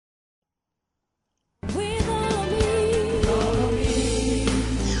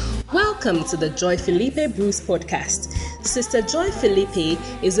Welcome to the Joy-Philippe Bruce podcast. Sister Joy-Philippe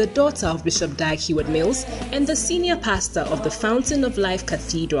is a daughter of Bishop Dag Heward-Mills and the senior pastor of the Fountain of Life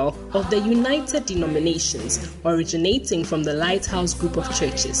Cathedral of the United Denominations, originating from the Lighthouse Group of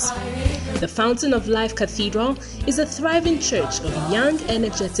Churches. The Fountain of Life Cathedral is a thriving church of young,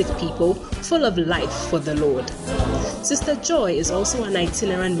 energetic people full of life for the Lord. Sister Joy is also an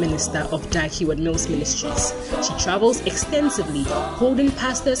itinerant minister of Dag Heward-Mills Ministries. She travels extensively, holding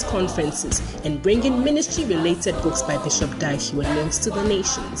pastors' conferences and bringing ministry-related books by Bishop Dag Heward-Mills to the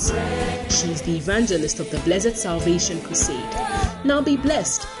nations. She is the evangelist of the Blessed Salvation Crusade. Now be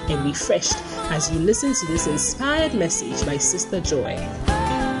blessed and refreshed as you listen to this inspired message by Sister Joy.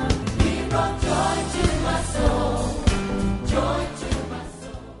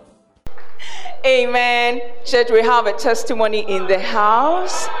 Amen. Church, we have a testimony in the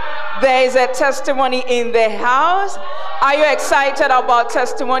house. There is a testimony in the house. Are you excited about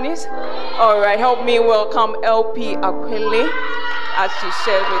testimonies? All right, help me welcome LP Aquile as she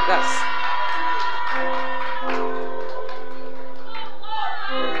shares with us.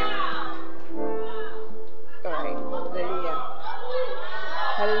 All right, hallelujah.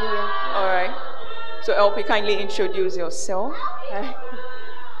 Hallelujah. All right. So LP, kindly introduce yourself.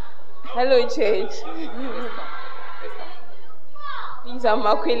 Hello, church. Please, I'm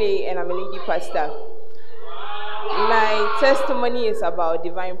Aquile and I'm a lady pastor. My testimony is about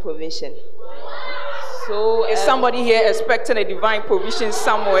divine provision. So, is somebody here expecting a divine provision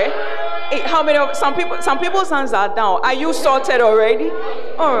somewhere? How many of some people's hands are down? Are you sorted already?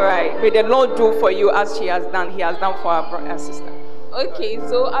 All right. May the Lord do for you as He has done for our sister. Okay,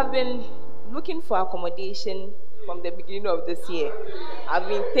 so I've been looking for accommodation from the beginning of this year. I've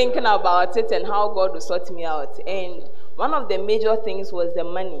been thinking about it and how God will sort me out. And one of the major things was the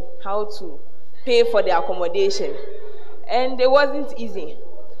money, how to pay for the accommodation. And it wasn't easy.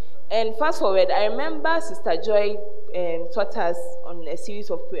 And fast forward, I remember Sister Joy taught us on a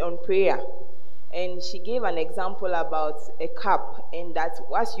series on prayer. And she gave an example about a cup, and that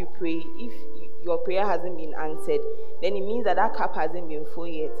once you pray, if your prayer hasn't been answered, then it means that cup hasn't been full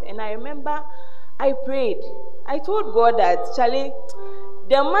yet. And I remember I prayed. I told God that, Charlie,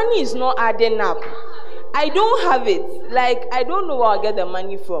 the money is not adding up. I don't have it. Like, I don't know where I'll get the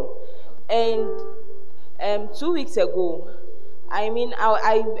money from. And 2 weeks ago, I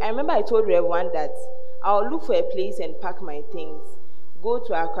remember I told everyone that I'll look for a place and pack my things, go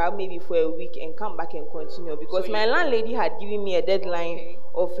to Accra maybe for a week and come back and continue. Because my landlady had given me a deadline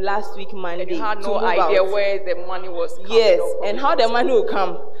of last week Monday. And you had no idea where the money was coming. Yes, and how the money will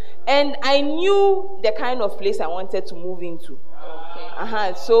come. And I knew the kind of place I wanted to move into.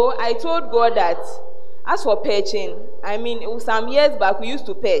 Okay. So I told God that, as for perching, it was some years back we used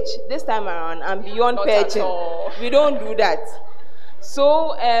to perch. This time around, I'm beyond perching. We don't do that.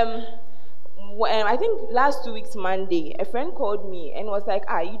 So I think last 2 weeks Monday, a friend called me and was like,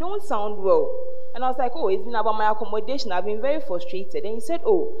 you don't sound well. And I was like, it's been about my accommodation. I've been very frustrated. And he said,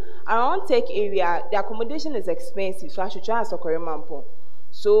 around Tech area, the accommodation is expensive, so I should try Sokoremampo.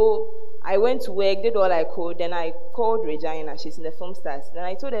 So I went to work, did all I could, then I called Regina, she's in the film stars. Then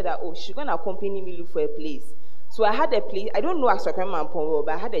I told her that, she's going to accompany me look for a place. So I had a place, I don't know Sokoremampo,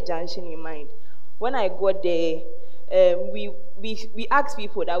 but I had a junction in mind. When I got there, we asked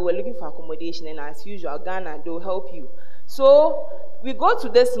people that were looking for accommodation, and as usual, Ghana, they'll help you. So we go to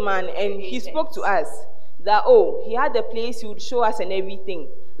this man, and he spoke to us that, he had a place, he would show us and everything.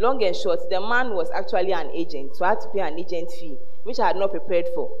 Long and short, the man was actually an agent, so I had to pay an agent fee, which I had not prepared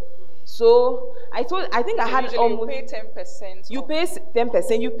for. So I think I had almost. You pay 10%. You pay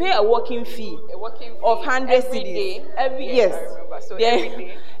 10%. You pay a working fee of 100 cedis every yes. So every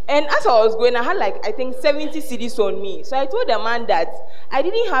day. And as I was going, I had I think 70 cedis on me. So I told the man that I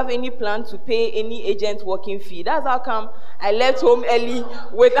didn't have any plan to pay any agent working fee. That's how come I left home early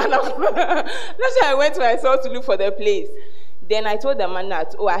with an. That's why I went to myself to look for the place. Then I told the man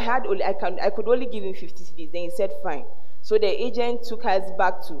that I could only give him 50 cedis. Then he said fine. So the agent took us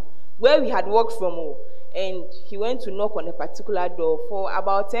back to where we had worked from, and he went to knock on a particular door. For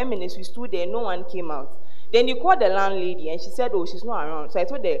about 10 minutes, we stood there, no one came out. Then he called the landlady, and she said, she's not around. So I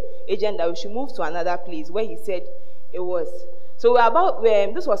told the agent that we should move to another place where he said it was. So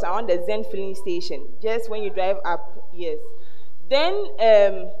this was around the Zen filling station, just when you drive up, yes. Then,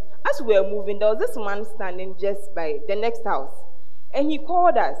 as we were moving, there was this man standing just by the next house, and he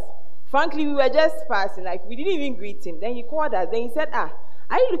called us. Frankly, we were just passing, we didn't even greet him. Then he called us, then he said,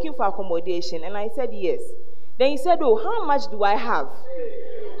 are you looking for accommodation? And I said, yes. Then he said, how much do I have?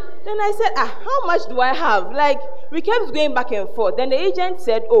 Then I said, how much do I have? We kept going back and forth. Then the agent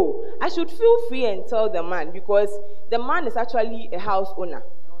said, I should feel free and tell the man, because the man is actually a house owner.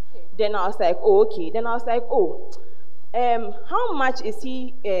 Okay. Then I was like, oh, okay. Then I was like, oh, how much is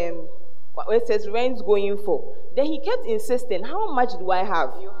he, it says rent going for? Then he kept insisting, how much do I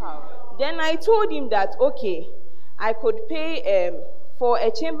have? You have. Then I told him that, okay, I could pay for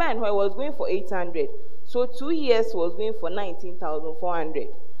a chamber and I was going for 800. So 2 years was going for 19,400.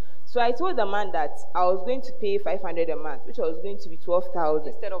 So I told the man that I was going to pay 500 a month, which was going to be 12,000.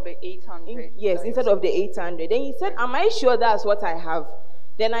 Instead of the 800. Yes, instead of the 800. Then he said, am I sure that's what I have?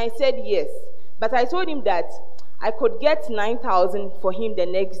 Then I said yes. But I told him that I could get 9,000 for him the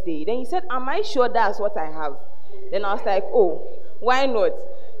next day. Then he said, am I sure that's what I have? Then I was like, oh, why not?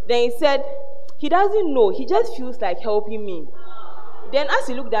 Then he said, he doesn't know. He just feels like helping me. Then as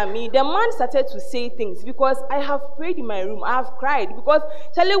he looked at me, the man started to say things because I have prayed in my room. I have cried because,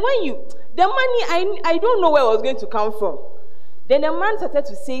 Charlie, the money, I don't know where it was going to come from. Then the man started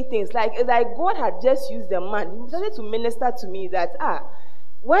to say things like God had just used the man. He started to minister to me that,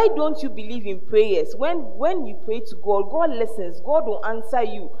 why don't you believe in prayers? When you pray to God, God listens. God will answer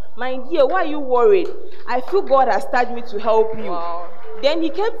you. My dear, why are you worried? I feel God has touched me to help you. Wow. Then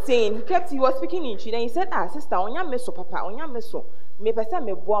he kept saying, he was speaking in Chi. Then he said, sister, onya meso, papa, onya meso. Me pesa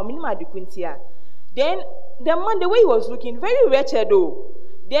me boa, minima de kuntia. Then the man, the way he was looking, very wretched though.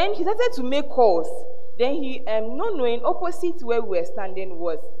 Then he started to make calls. Then he, not knowing, opposite where we were standing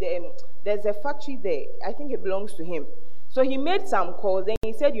was, there's a factory there. I think it belongs to him. So he made some calls. Then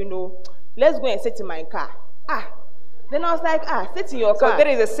he said, let's go and sit in my car. Then I was like, sit in your car. So that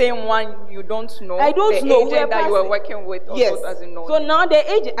is the same one you don't know? I don't know. The agent that you were working with also yes. doesn't know. So now the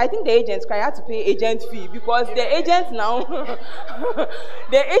agent, I think the agents had to pay agent fee because the agent now,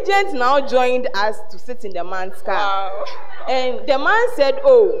 the agent now joined us to sit in the man's car. Wow. And the man said,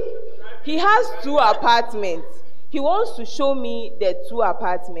 he has 2 apartments. He wants to show me the 2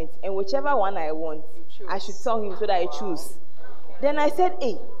 apartments, and whichever one I want, I should tell him so that I choose. Then I said,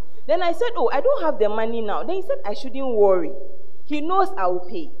 I don't have the money now. Then he said, I shouldn't worry. He knows I will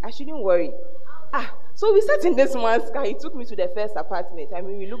pay. I shouldn't worry. So we sat in this man's car. He took me to the first apartment.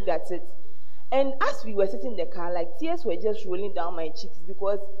 We looked at it. And as we were sitting in the car, like tears were just rolling down my cheeks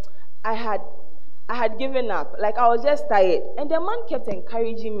because I had given up. Like I was just tired. And the man kept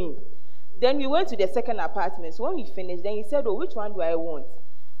encouraging me. Then we went to the second apartment. So when we finished, then he said, which one do I want?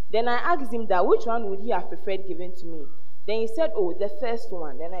 Then I asked him that, which one would he have preferred given to me? Then he said, the first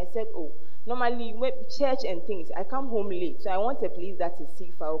one. Then I said, normally church and things, I come home late. So I want a place that is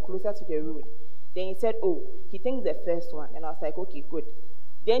safer or closer to the road. Then he said, he thinks the first one. And I was like, okay, good.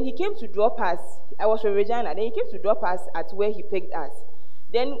 Then he came to drop us. I was from Regina. Then he came to drop us at where he picked us.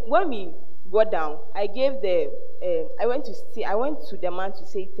 Then when we got down, I went to the man to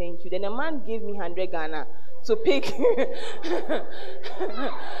say thank you. Then the man gave me 100 Ghana to pick. The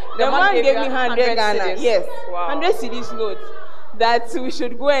man gave me 100 Ghana. Cedis. Yes. Wow. 100 cedis notes that we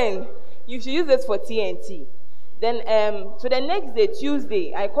should go and you should use this for TNT. Then so the next day,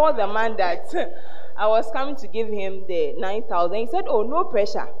 Tuesday, I called the man that I was coming to give him the 9,000. He said, no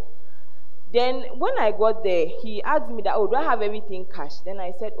pressure. Then when I got there, he asked me that, do I have everything cash? Then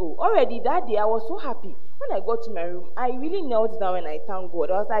I said, already that day I was so happy. When I got to my room, I really knelt down and I thanked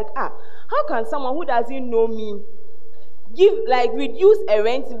God. I was like, how can someone who doesn't know me reduce a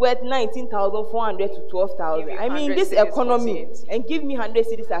rent worth 19,400 to 12,000? I mean, this economy, and give me 100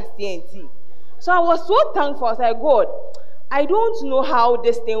 cedis as TNT. So I was so thankful. I was like, God, I don't know how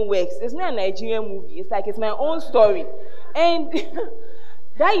this thing works. It's not a Nigerian movie. It's my own story. And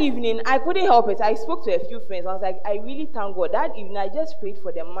that evening, I couldn't help it. I spoke to a few friends. I was like, I really thank God. That evening, I just prayed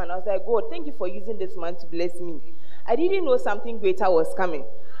for the man. I was like, God, thank you for using this man to bless me. I didn't know something greater was coming.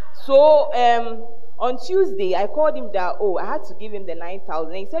 So on Tuesday, I called him that, I had to give him the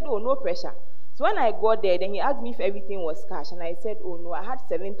 9,000. He said, no pressure. So when I got there, then he asked me if everything was cash. And I said, no, I had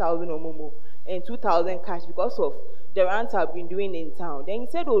 7,000 or more and 2,000 cash because of the runs I've been doing in town. Then he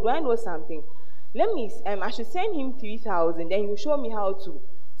said, do I know something? I should send him 3,000. Then he will show me how to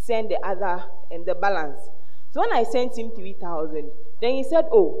send the other and the balance. So when I sent him 3,000, then he said,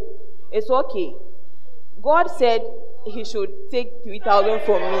 it's okay. God said he should take 3,000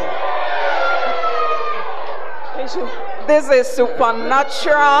 from me. This is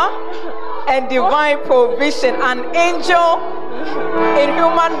supernatural and divine provision. An angel in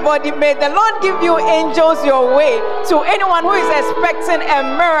human body. May the Lord give you angels your way. To anyone who is expecting a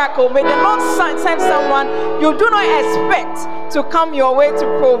miracle, may the Lord send someone you do not expect to come your way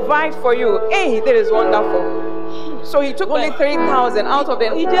to provide for you. Hey, that is wonderful. So he took only 3,000 out of the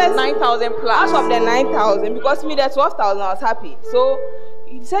 9,000 plus. Out of the 9,000, because me the 12,000 I was happy. So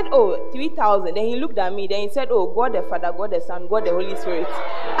he said, 3,000. Then he looked at me. Then he said, God the Father, God the Son, God the Holy Spirit.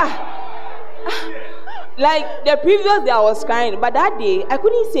 Like the previous day I was crying, but that day I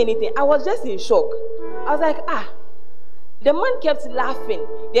couldn't say anything. I was just in shock. I was like, The man kept laughing.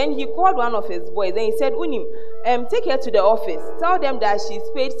 Then he called one of his boys. Then he said, Unim, take her to the office. Tell them that she's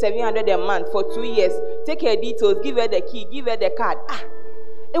paid 700 a month for 2 years. Take her details. Give her the key. Give her the card.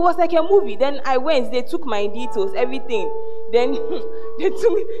 It was like a movie. Then I went. They took my details, everything. Then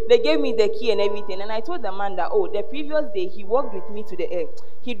they gave me the key and everything. And I told the man that, the previous day he walked with me to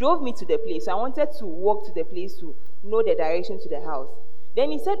he drove me to the place. So I wanted to walk to the place to know the direction to the house.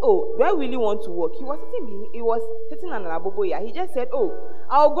 Then he said, do I really want to walk? He was sitting on an aboboya. He just said,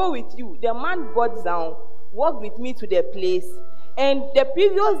 I'll go with you. The man got down, walked with me to the place. And the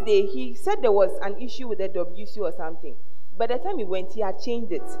previous day, he said there was an issue with the WC or something. By the time he went, he had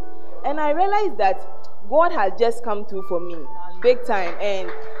changed it. And I realized that God has just come through for me, big time. And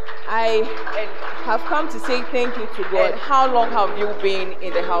I have come to say thank you to God. And how long have you been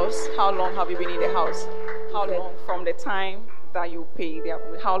in the house? How long have you been in the house? How long from the time that you pay there?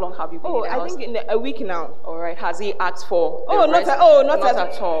 How long have you been in the house? I think a week now. All right. Has he asked for not at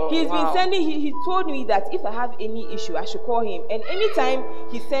all. He's been sending, he told me that if I have any issue, I should call him. And anytime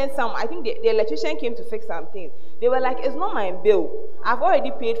he sends I think the electrician came to fix some things. They were like, it's not my bill. I've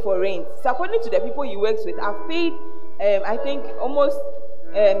already paid for rent. So according to the people he works with, I've paid, I think, almost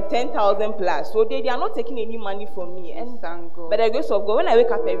 10,000 plus. So they are not taking any money from me. And thank God. By the grace of God, when I wake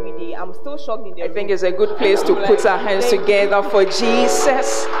up every day, I'm still shocked in the room. I think it's a good place to put our hands together for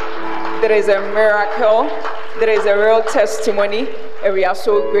Jesus. There is a miracle. There is a real testimony. And we are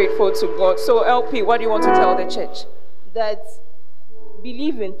so grateful to God. So LP, what do you want to tell the church? That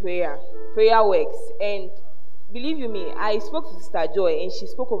believe in prayer. Prayer works. And believe you me, I spoke to Sister Joy and she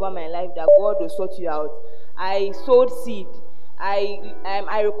spoke over my life that God will sort you out. I sowed seed.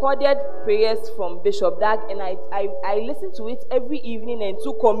 I recorded prayers from Bishop Dag and I listened to it every evening and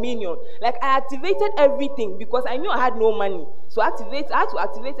took communion. Like I activated everything because I knew I had no money. So I had to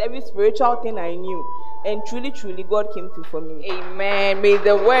activate every spiritual thing I knew. And truly, truly, God came through for me. Amen. May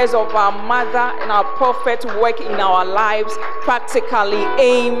the words of our mother and our prophet work in our lives practically.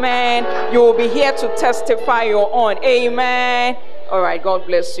 Amen. You will be here to testify your own. Amen. All right. God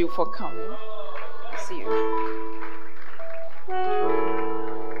bless you for coming. See you.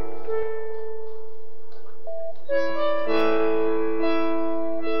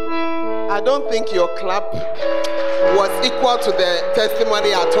 I don't think your clap was equal to the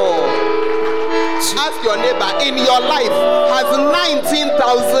testimony at all. Ask your neighbor, in your life, has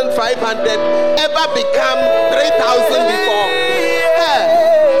 19,500 ever become 3,000 before?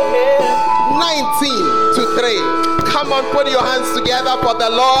 19 to 3. Come on, put your hands together for the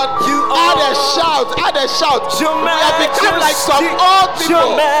Lord. Add a shout. We have become like some old people.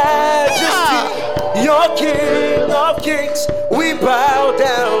 Your Majesty, your King of Kings, we bow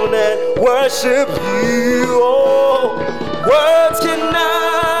down and worship you. Oh, words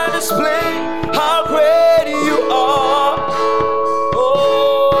cannot explain how great you are.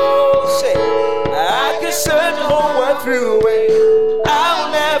 Oh, say, I can search the whole world through it.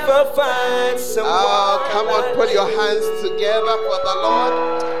 I'll never find someone. Oh, come on, put your hands together for the Lord.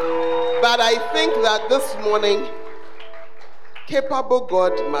 But I think that this morning, capable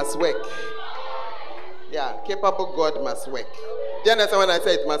God must work. Yeah, capable God must work. Do you understand when I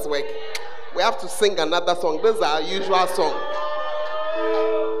say it must work? We have to sing another song. This is our usual song.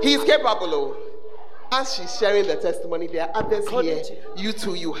 He's capable, oh. As she's sharing the testimony, there are others here. You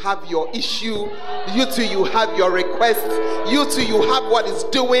too, you have your issue. You too, you have your request. You too, you have what is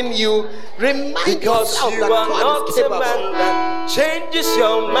doing you. Remind because yourself you that are God not is a capable. man that changes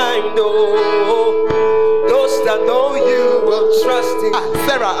your mind, oh. Those that know you will trust him.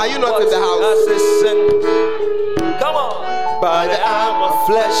 Sarah, are you not in the house? Come on. By the arm of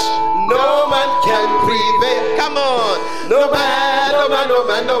flesh, no man can prevail. Come on. No man, no man, no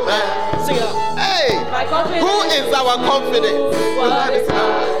man, no man. Sing it out. Hey, who is our confidence? What is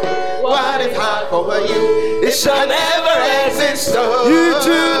hard? What is hard for you? It shall never exist. Oh. You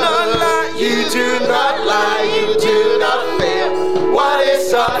do not lie. You do not lie. You do not fail. What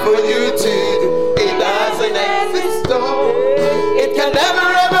is hard for you to do? It doesn't exist. Oh. It can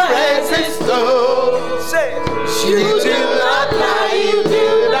never ever exist. Oh. Say, you do not lie. You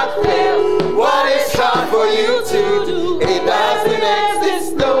do not fail. What is hard for you to do? It doesn't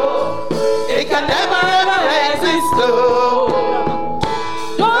exist. Oh. It can never ever exist. Oh.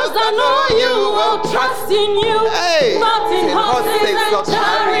 Those that know you will trust in you, Hey, not in horses and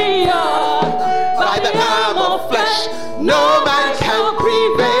chariots. by the arm of flesh, no man can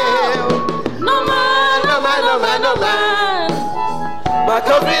prevail. No man, no man, no man, no man. my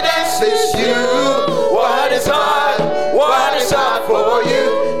confidence is you. What is hard for you?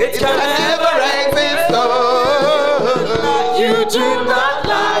 It can never exist. Oh.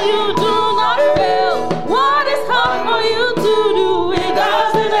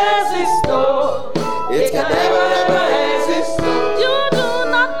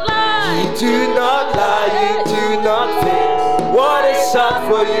 enough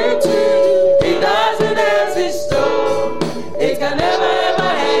for you to do. It doesn't exist, oh. It can never ever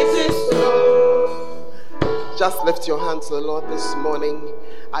exist, oh. Just lift your hands to the Lord this morning.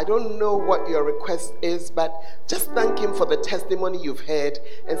 I don't know what your request is, but just thank Him for the testimony you've heard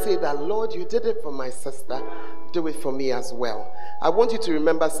and say that, Lord, you did it for my sister. Do it for me as well. I want you to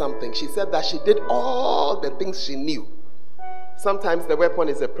remember something. She said that she did all the things she knew. Sometimes the weapon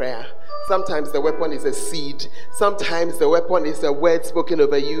is a prayer. Sometimes the weapon is a seed. Sometimes the weapon is a word spoken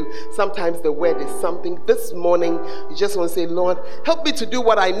over you. Sometimes the word is something. This morning, you just want to say, Lord, help me to do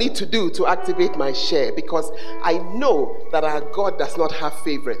what I need to do to activate my share, because I know that our God does not have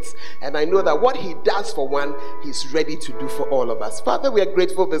favorites. And I know that what He does for one, He's ready to do for all of us. Father, we are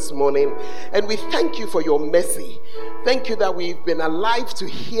grateful this morning, and we thank you for your mercy. Thank you that we've been alive to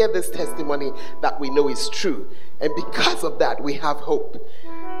hear this testimony that we know is true. And because of that, we have hope.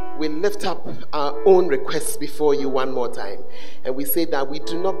 We lift up our own requests before you one more time. And we say that we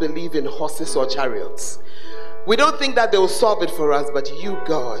do not believe in horses or chariots. We don't think that they will solve it for us, but you,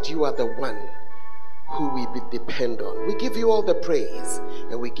 God, you are the one who we depend on. We give you all the praise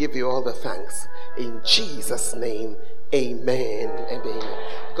and we give you all the thanks. In Jesus' name, amen and amen.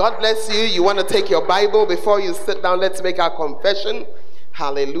 God bless you. You want to take your Bible before you sit down? Let's make our confession.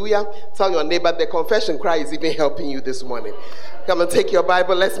 Hallelujah. Tell your neighbor the confession cry is even helping you this morning. Come and take your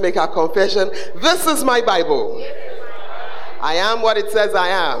Bible. Let's make our confession. This is my Bible. I am what it says I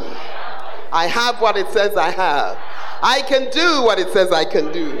am. I have what it says I have. I can do what it says I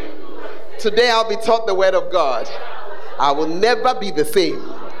can do. Today I'll be taught the word of God. I will never be the same.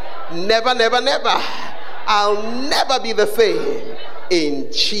 Never, never, never. I'll never be the same.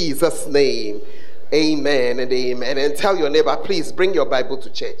 In Jesus' name. Amen and amen. And tell your neighbor, please bring your Bible to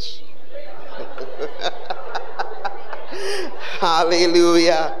church.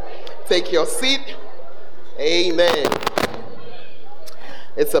 Hallelujah. Take your seat. Amen.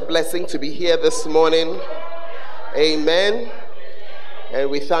 It's a blessing to be here this morning. Amen. And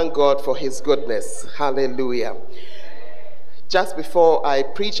we thank God for His goodness. Hallelujah. Just before I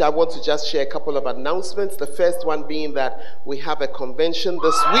preach, I want to just share a couple of announcements. The first one being that we have a convention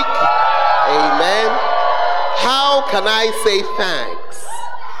this week. Amen. How can I say thanks?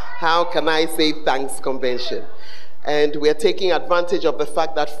 How can I say thanks convention? And we're taking advantage of the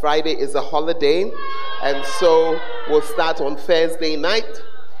fact that Friday is a holiday. And so we'll start on Thursday night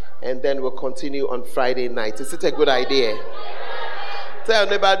and then we'll continue on Friday night. Is it a good idea? Tell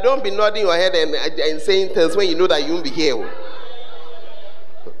your neighbor, don't be nodding your head and saying things when you know that you won't be here.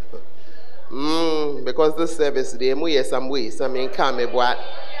 Because this service, they move some ways. I mean, come what?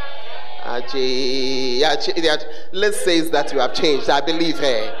 Liz says that you have changed. I believe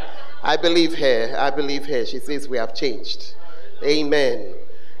her. I believe her. I believe her. She says we have changed. Amen.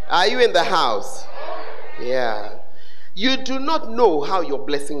 Are you in the house? Yeah. You do not know how your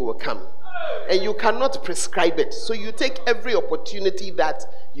blessing will come, and you cannot prescribe it. So you take every opportunity that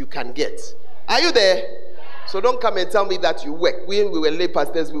you can get. Are you there? So don't come and tell me that you work. When we were lay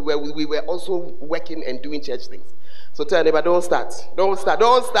pastors, we were also working and doing church things. So tell your neighbor, don't start. Don't start.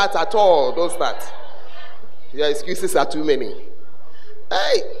 Don't start at all. Don't start. Your excuses are too many.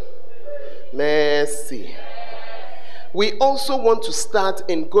 Hey, mercy. We also want to start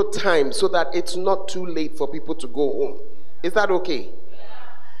in good time so that it's not too late for people to go home. Is that okay?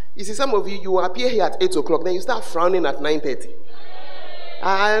 You see, some of you appear here at 8 o'clock, then you start frowning at 9:30.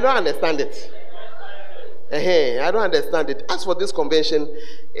 I don't understand it. I don't understand it. As for this convention,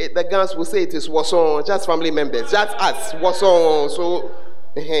 the guys will say it is Wasson, just family members, just us, Wasson. So,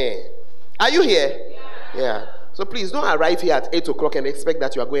 are you here? Yeah. So please don't arrive here at 8 o'clock and expect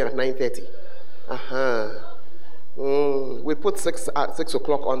that you are going at 9:30. We put 6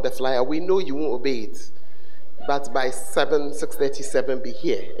 o'clock on the flyer. We know you won't obey it, but by 6:37, be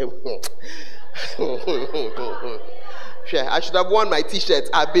here. I should have worn my T-shirt.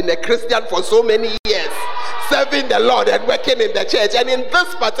 I've been a Christian for so many years, serving the Lord and working in the church. And in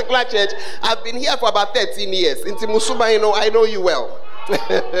this particular church, I've been here for about 13 years. Inti Musuma, I know you well.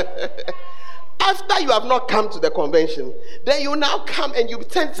 After you have not come to the convention, then you now come and you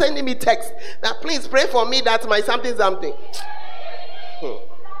sending me text that please pray for me that my something.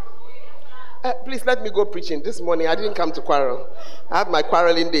 Please let me go preaching. This morning I didn't come to quarrel. I have my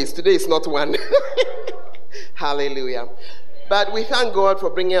quarreling days. Today is not one. Hallelujah. But we thank God for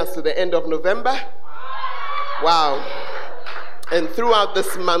bringing us to the end of November. Wow. And throughout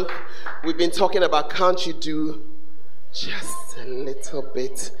this month, we've been talking about can't you do just a little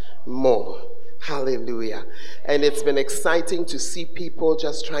bit more. Hallelujah. And it's been exciting to see people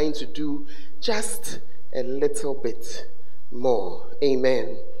just trying to do just a little bit more.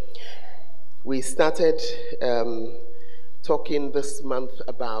 Amen. We started talking this month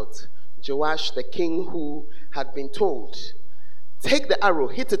about Joash, the king, who had been told, take the arrow,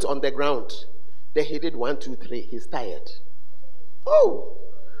 hit it on the ground. Then he did 1, 2, 3. He's tired. Oh!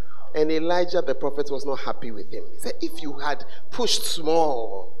 And Elijah the prophet was not happy with him. He said, if you had pushed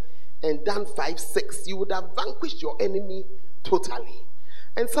small and done 5, 6, you would have vanquished your enemy totally.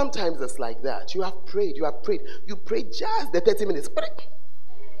 And sometimes it's like that. You have prayed. You prayed just the 30 minutes.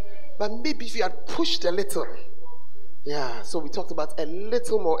 But maybe if you had pushed a little. Yeah, so we talked about a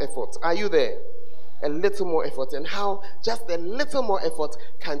little more effort. Are you there? A little more effort, and how just a little more effort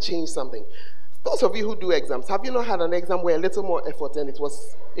can change something. Those of you who do exams, have you not had an exam where a little more effort and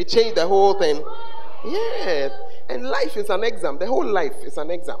it changed the whole thing? Yeah, and life is an exam. The whole life is an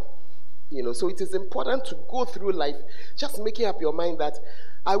exam. So it is important to go through life just making up your mind that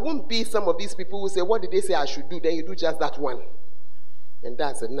I won't be some of these people who say, what did they say I should do? Then you do just that one. And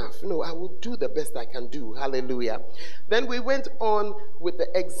that's enough. No, I will do the best I can do. Hallelujah. Then we went on with the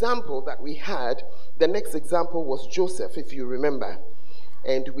example that we had. The next example was Joseph, if you remember.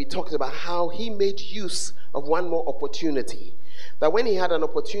 And we talked about how he made use of one more opportunity. That when he had an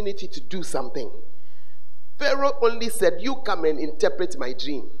opportunity to do something, Pharaoh only said, you come and interpret my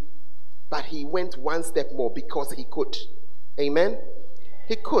dream. But he went one step more because he could. Amen?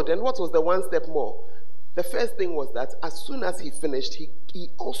 He could. And what was the one step more? The first thing was that as soon as he finished, he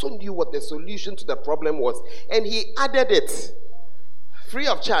also knew what the solution to the problem was. And he added it. Free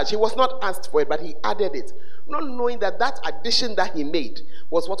of charge. He was not asked for it, but he added it. Not knowing that that addition that he made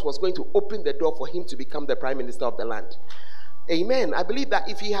was what was going to open the door for him to become the prime minister of the land. Amen. I believe that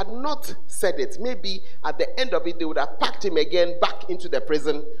if he had not said it, maybe at the end of it, they would have packed him again back into the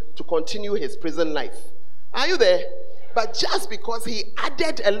prison to continue his prison life. Are you there? But just because he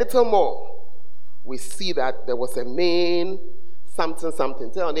added a little more, we see that there was a main something.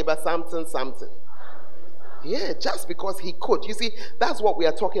 Tell your neighbor something. Yeah, just because he could. You see, that's what we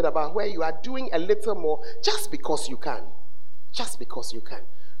are talking about, where you are doing a little more just because you can. Just because you can.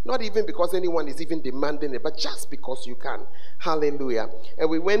 Not even because anyone is even demanding it, but just because you can. Hallelujah. And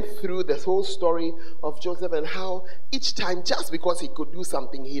we went through this whole story of Joseph and how each time, just because he could do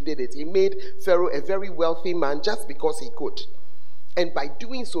something, he did it. He made Pharaoh a very wealthy man just because he could. And by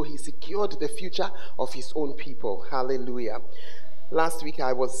doing so, he secured the future of his own people. Hallelujah. Last week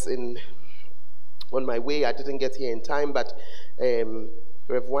I was on my way. I didn't get here in time, but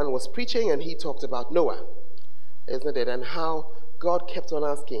Rev. One was preaching and he talked about Noah, isn't it? And how God kept on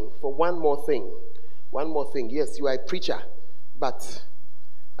asking for one more thing. One more thing. Yes, you are a preacher, but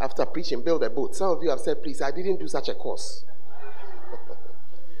after preaching, build a boat. Some of you have said, please, I didn't do such a course.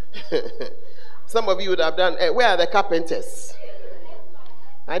 Some of you would have done, where are the carpenters?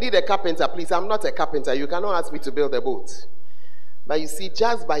 I need a carpenter, please. I'm not a carpenter. You cannot ask me to build a boat. But you see,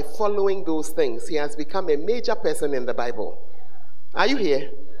 just by following those things, he has become a major person in the Bible. Are you here?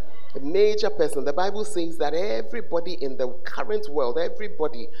 A major person. The Bible says that everybody in the current world,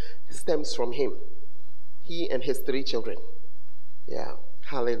 everybody stems from him. He and his 3 children. Yeah.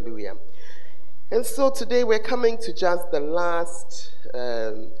 Hallelujah. And so today we're coming to just the last,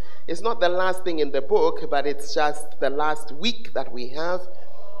 it's not the last thing in the book, but it's just the last week that we have.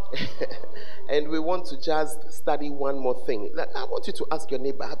 And we want to just study one more thing. I want you to ask your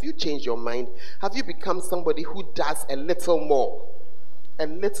neighbor, have you changed your mind? Have you become somebody who does a little more? A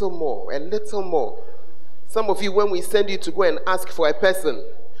little more, a little more. Some of you, when we send you to go and ask for a person,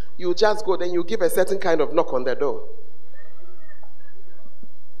 you just go, then you give a certain kind of knock on the door.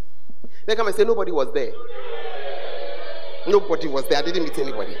 They come and say, nobody was there. Nobody was there. I didn't meet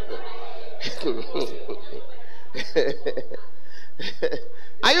anybody.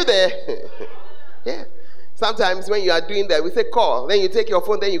 Are you there? Yeah. Sometimes when you are doing that, we say call. Then you take your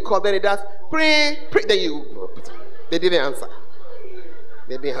phone, then you call, then it does pray. Then you. They didn't answer.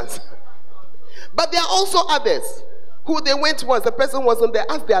 They didn't answer. But there are also others who they went once, the person wasn't there,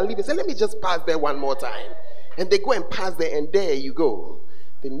 as they are leaving, say, let me just pass there one more time. And they go and pass there, and there you go.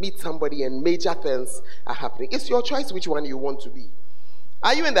 They meet somebody, and major things are happening. It's your choice which one you want to be.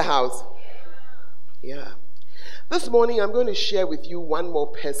 Are you in the house? Yeah. This morning, I'm going to share with you one more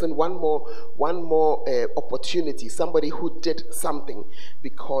person, one more opportunity, somebody who did something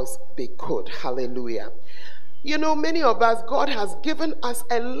because they could. Hallelujah. You know, many of us, God has given us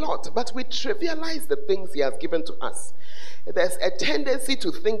a lot, but we trivialize the things he has given to us. There's a tendency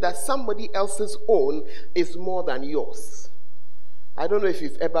to think that somebody else's own is more than yours. I don't know if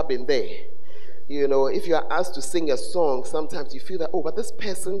you've ever been there. You know, if you are asked to sing a song, sometimes you feel that, oh, but this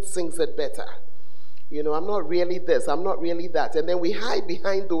person sings it better. You know, I'm not really this, I'm not really that. And then we hide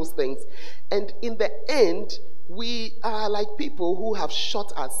behind those things. And in the end, we are like people who have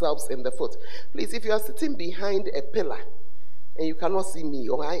shot ourselves in the foot. Please, if you are sitting behind a pillar and you cannot see me,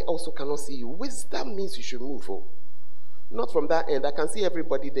 or I also cannot see you. Wisdom means you should move. Oh. Not from that end. I can see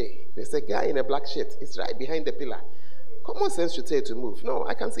everybody there. There's a guy in a black shirt. It's right behind the pillar. Common sense should tell you to move. No,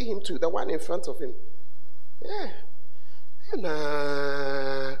 I can see him too. The one in front of him. Yeah.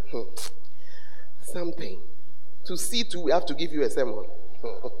 Something. To see too, we have to give you a sermon.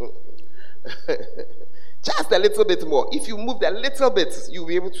 Just a little bit more. If you move a little bit, you'll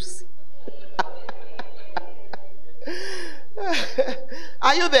be able to see.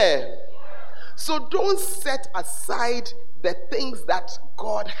 Are you there? So don't set aside the things that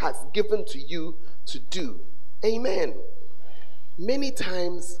God has given to you to do. Amen. Many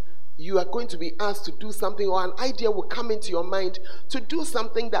times you are going to be asked to do something, or an idea will come into your mind to do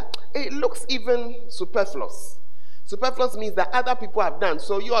something that it looks even superfluous. Superfluous means that other people have done.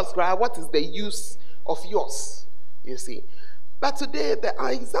 So yours, what is the use of yours? You see. But today, the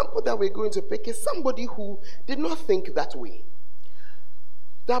example that we're going to pick is somebody who did not think that way.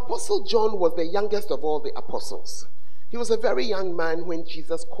 The Apostle John was the youngest of all the apostles. He was a very young man when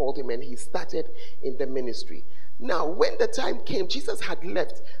Jesus called him and he started in the ministry. Now, when the time came, Jesus had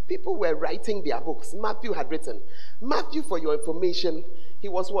left. People were writing their books. Matthew had written. Matthew, for your information, he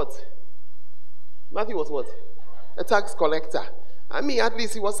was what? Matthew was what? A tax collector. I mean, at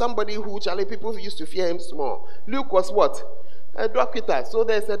least he was somebody who, people used to fear him small. Luke was what? A doctor. So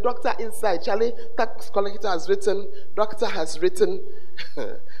there's a doctor inside. Tax collector has written. Doctor has written.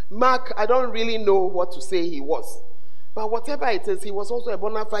 Mark, I don't really know what to say he was. But whatever it is, he was also a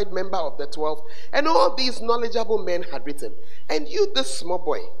bona fide member of the 12. And all these knowledgeable men had written. And you, this small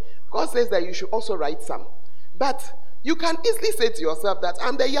boy, God says that you should also write some. But you can easily say to yourself that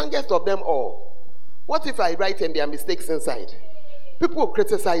I'm the youngest of them all. What if I write and there are mistakes inside? People will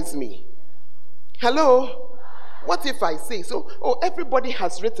criticize me. Hello? What if I say, everybody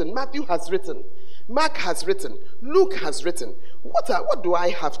has written. Matthew has written. Mark has written. Luke has written. What do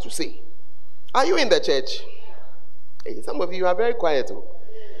I have to say? Are you in the church? Hey, some of you are very quiet. Oh.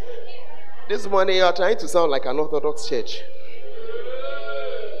 This morning you are trying to sound like an Orthodox church.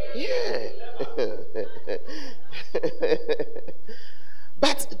 Yeah.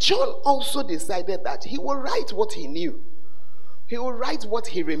 But John also decided that he will write what he knew. He will write what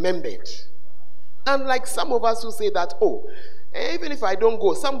he remembered. Unlike some of us who say that, even if I don't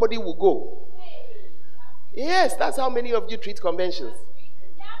go, somebody will go. Yes, that's how many of you treat conventions.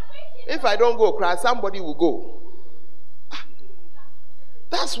 If I don't go, somebody will go.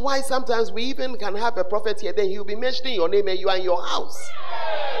 That's why sometimes we even can have a prophet here, then he'll be mentioning your name and you are in your house.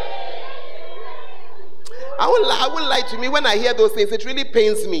 I won't lie to me. When I hear those things, it really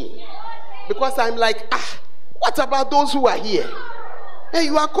pains me. Because I'm like, what about those who are here? Hey,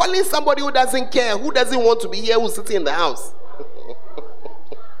 you are calling somebody who doesn't care, who doesn't want to be here, who's sitting in the house.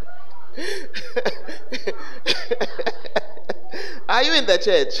 Are you in the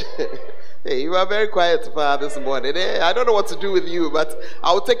church? Hey, you are very quiet this morning. I don't know what to do with you, but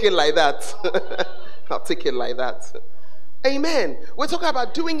I'll take it like that. I'll take it like that. Amen. We're talking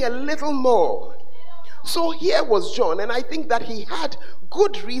about doing a little more. So here was John, and I think that he had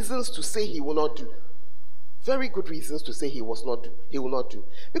good reasons to say he will not do. Very good reasons to say he will not do.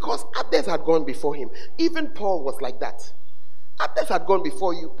 Because others had gone before him. Even Paul was like that. Others had gone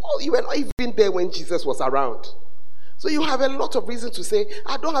before you. Paul, you were not even there when Jesus was around. So you have a lot of reasons to say,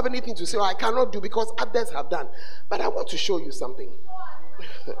 I don't have anything to say, or I cannot do because others have done. But I want to show you something.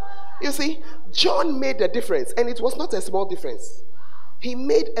 You see, John made a difference, and it was not a small difference. He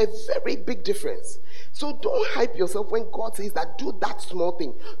made a very big difference. So don't hype yourself when God says that do that small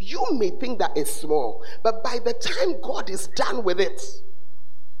thing. You may think that it's small, but by the time God is done with it,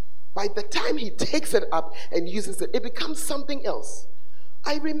 by the time he takes it up and uses it, it becomes something else.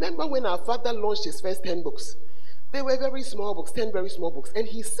 I remember when our father launched his first 10 books. They were very small books, 10 very small books. And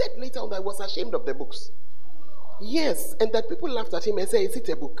he said later on that I was ashamed of the books. Yes, and that people laughed at him and said, is it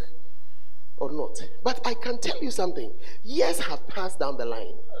a book or not? But I can tell you something. Years have passed down the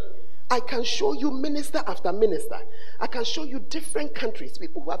line. I can show you minister after minister. I can show you different countries,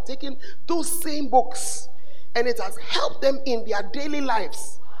 people who have taken those same books, and it has helped them in their daily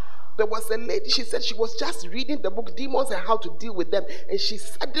lives. There was a lady, she said she was just reading the book, Demons and How to Deal with Them, and she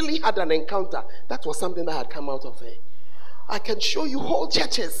suddenly had an encounter. That was something that had come out of her. I can show you whole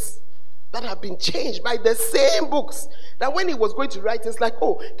churches that have been changed by the same books. That when he was going to write, it's like,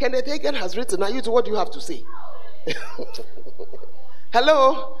 Kenneth Hagin has written. Now what do you have to say?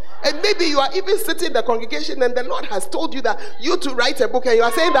 Hello? And maybe you are even sitting in the congregation and the Lord has told you that you to write a book, and you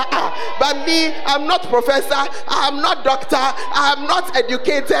are saying that, but me, I'm not professor, I'm not doctor, I'm not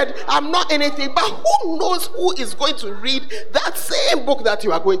educated, I'm not anything. But who knows who is going to read that same book that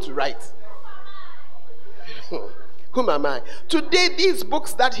you are going to write? Whom am I? Today, these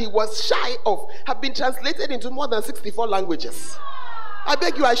books that he was shy of have been translated into more than 64 languages. I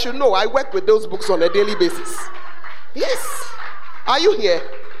beg you, I should know. I work with those books on a daily basis. Yes. Are you here?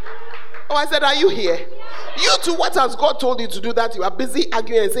 Oh, I said, are you here? You too, what has God told you to do that you are busy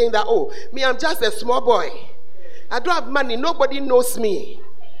arguing and saying that, oh, me, I'm just a small boy. I don't have money. Nobody knows me.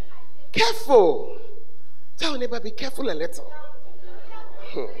 Careful. Tell your neighbor, be careful a little.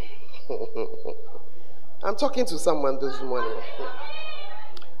 I'm talking to someone this morning.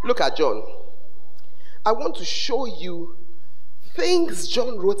 Look at John. I want to show you things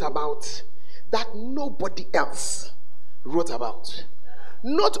John wrote about that nobody else wrote about.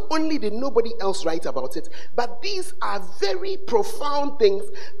 Not only did nobody else write about it, but these are very profound things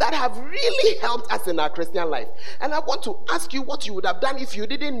that have really helped us in our Christian life. And I want to ask you what you would have done if you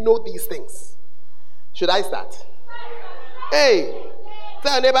didn't know these things. Should I start? Hey,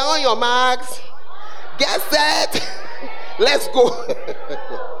 tell your neighbor, on your marks, get set, let's go.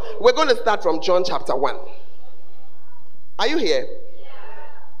 We're going to start from John chapter 1. Are you here?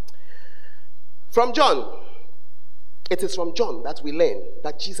 From John. It is from John that we learn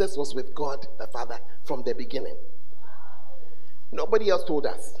that Jesus was with God the Father from the beginning. Nobody else told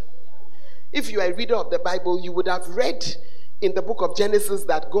us. If you are a reader of the Bible, you would have read in the book of Genesis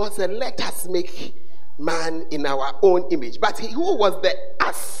that God said, let us make man in our own image. But who was the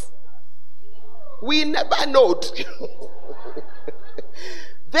us? We never know.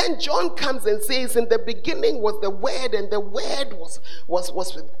 Then John comes and says, in the beginning was the Word, and the Word was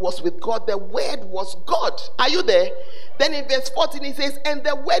with God. The Word was God. Are you there? Then in verse 14 he says, and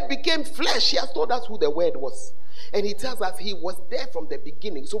the Word became flesh. He has told us who the Word was. And he tells us he was there from the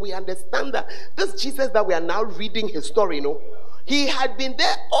beginning. So we understand that this Jesus that we are now reading his story, he had been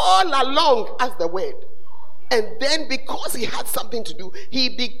there all along as the Word. And then because he had something to do, he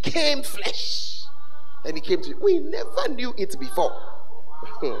became flesh. And he came to, we never knew it before.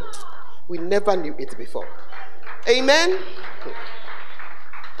 We never knew it before. Amen.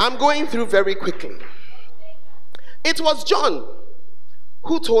 I'm going through very quickly. It was John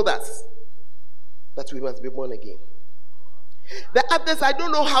who told us that we must be born again. The others, I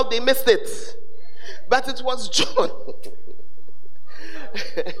don't know how they missed it, but it was John.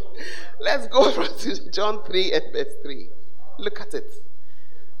 Let's go from John 3 and verse 3. Look at it.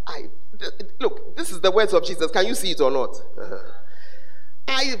 Look, this is the words of Jesus. Can you see it or not?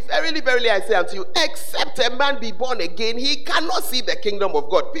 I verily I say unto you, except a man be born again, he cannot see the kingdom of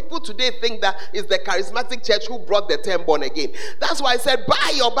God. People today think that it's the charismatic church who brought the term born again. That's why I said,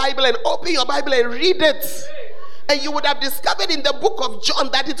 buy your Bible and open your Bible and read it. And you would have discovered in the book of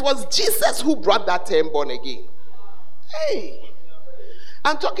John that it was Jesus who brought that term born again. Hey,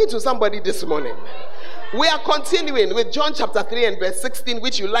 I'm talking to somebody this morning. We are continuing with John chapter 3 and verse 16,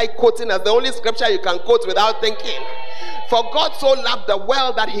 which you like quoting as the only scripture you can quote without thinking. For God so loved the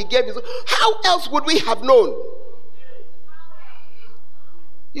world that he gave his. How else would we have known?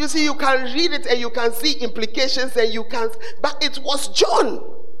 You see, you can read it and you can see implications and you can, but it was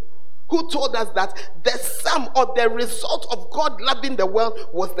John who told us that the sum or the result of God loving the world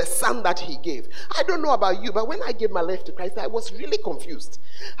was the son that he gave. I don't know about you, but when I gave my life to Christ, I was really confused.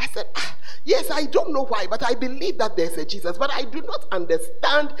 I said, yes, I don't know why, but I believe that there's a Jesus, but I do not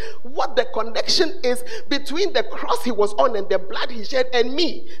understand what the connection is between the cross he was on and the blood he shed and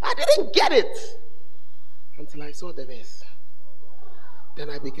me. I didn't get it until I saw the verse. Then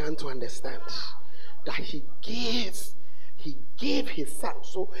I began to understand that he gave his son.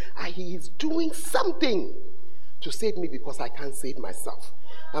 So he is doing something to save me because I can't save myself.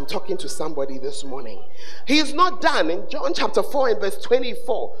 I'm talking to somebody this morning. He is not done. In John chapter 4 and verse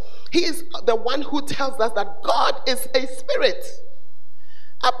 24, he is the one who tells us that God is a spirit.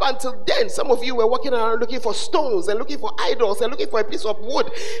 Up until then, some of you were walking around looking for stones and looking for idols and looking for a piece of wood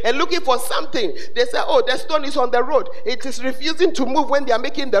and looking for something. They say, oh, the stone is on the road. It is refusing to move when they are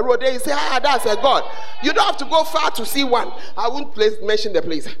making the road. They say, that's a God. You don't have to go far to see one. I won't mention the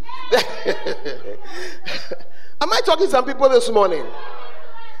place. Am I talking to some people this morning?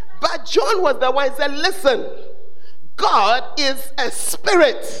 But John was the one who said, listen, God is a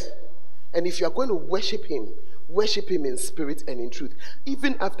spirit. And if you are going to worship him in spirit and in truth.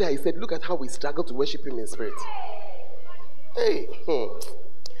 Even after I said, look at how we struggle to worship him in spirit. Hey,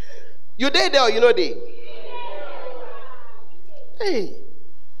 you there or you know there? Hey.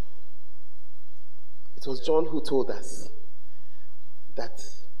 It was John who told us that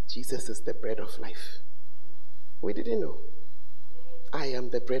Jesus is the bread of life. We didn't know. I am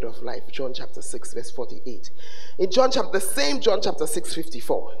the bread of life. John chapter 6 verse 48. In John chapter 6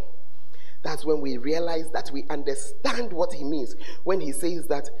 54. That's when we realize that we understand what he means when he says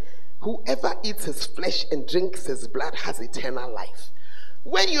that Whoever eats his flesh and drinks his blood has eternal life.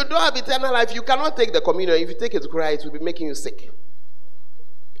 When you don't have eternal life, you cannot take the communion. If you take it to cry, it will be making you sick.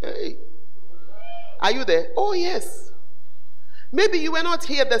 Hey. Are you there? Oh, yes. Maybe you were not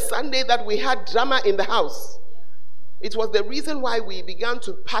here the Sunday that we had drama in the house. It was the reason why we began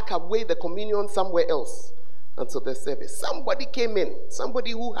to pack away the communion somewhere else until the service. Somebody came in,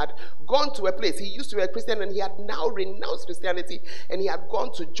 somebody who had gone to a place. He used to be a Christian and he had now renounced Christianity and he had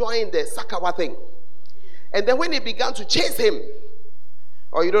gone to join the Sakawa thing. And then when he began to chase him,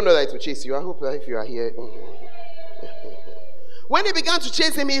 oh, you don't know that it will chase you. I hope that if you are here. When he began to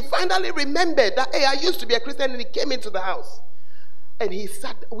chase him, he finally remembered that, hey, I used to be a Christian, and he came into the house. And he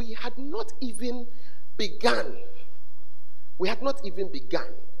said, we had not even begun. We had not even begun.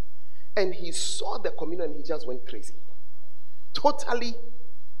 And he saw the communion and he just went crazy. Totally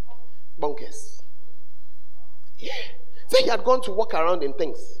bonkers. Yeah. So he had gone to walk around in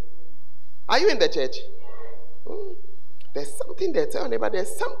things. Are you in the church? There's something there. Tell neighbor,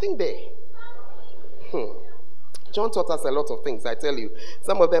 there's something there. John taught us a lot of things, I tell you.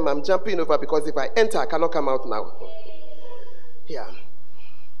 Some of them I'm jumping over because if I enter, I cannot come out now. Yeah.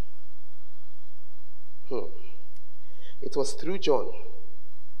 It was through John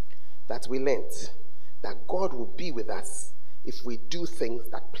that we learned that God will be with us if we do things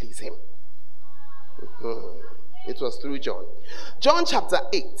that please him. It was through John. John chapter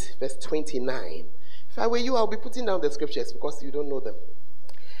 8, verse 29. If I were you, I'll be putting down the scriptures because you don't know them.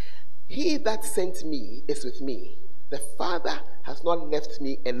 He that sent me is with me. The Father has not left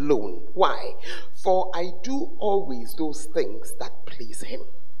me alone. Why? For I do always those things that please him.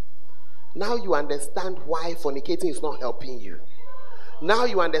 Now you understand why fornicating is not helping you. Now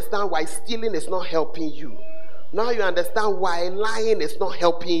you understand why stealing is not helping you. Now you understand why lying is not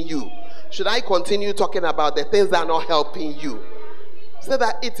helping you. Should I continue talking about the things that are not helping you? So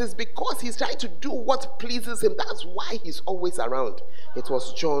that it is because he's trying to do what pleases him. That's why he's always around. It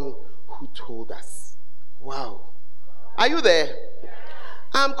was John who told us. Wow. Are you there?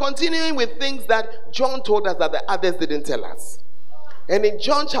 I'm continuing with things that John told us that the others didn't tell us. And in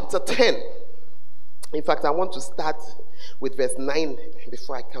John chapter 10, in fact, I want to start with verse 9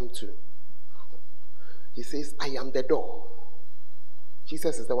 before I come to. He says, I am the door.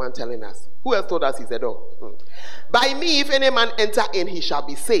 Jesus is the one telling us. Who else told us he's the door? By me, if any man enter in, he shall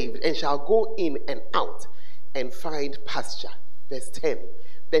be saved and shall go in and out and find pasture. Verse 10.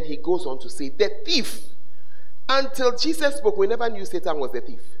 Then he goes on to say, the thief. Until Jesus spoke, we never knew Satan was the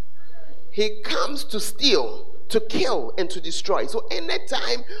thief. He comes to steal, to kill, and to destroy. So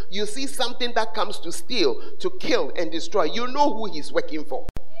anytime you see something that comes to steal, to kill, and destroy, you know who he's working for.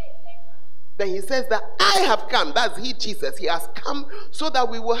 Then he says that I have come, that's he, Jesus. He has come so that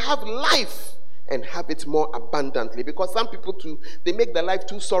we will have life and have it more abundantly. Because some people too, they make their life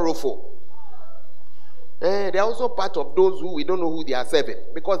too sorrowful. They're also part of those who we don't know who they are serving.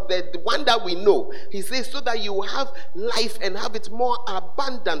 Because the one that we know, he says, so that you will have life and have it more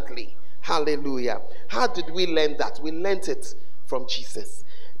abundantly. Hallelujah. How did we learn that? We learned it from Jesus.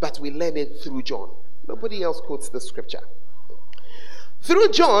 But we learned it through John. Nobody else quotes the scripture. Through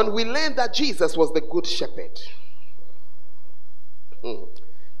John, we learned that Jesus was the good shepherd.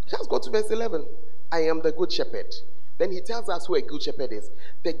 Just go to verse 11. I am the good shepherd. Then he tells us who a good shepherd is.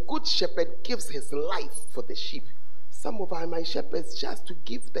 The good shepherd gives his life for the sheep. Some of my shepherds just to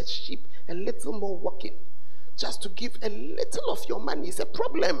give the sheep a little more walking. Just to give a little of your money is a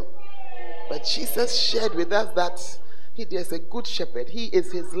problem. But Jesus shared with us that there's a good shepherd. He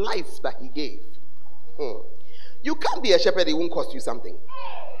is his life that he gave. You can't be a shepherd, it won't cost you something.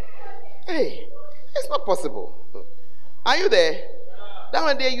 Hey, it's not possible. Are you there? That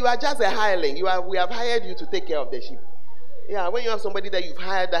one day you are just a hireling. We have hired you to take care of the sheep. Yeah, when you have somebody that you've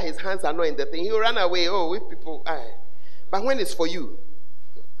hired that his hands are not in the thing, he'll run away. Oh, with people. But when it's for you,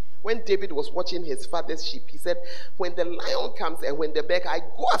 when David was watching his father's sheep, he said, when the lion comes and when the bear, I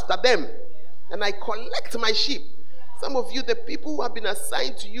go after them and I collect my sheep. Some of you, the people who have been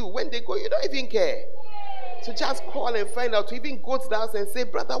assigned to you, when they go, you don't even care. So just call and find out, to even go to the house and say,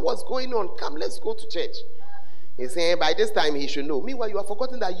 brother, what's going on? Come, let's go to church. He's saying, by this time he should know. Meanwhile, you have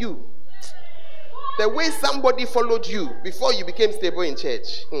forgotten that the way somebody followed you before you became stable in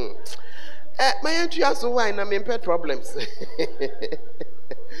church. My entry has over and I'm in pet problems.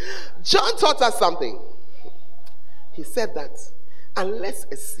 John taught us something. He said that unless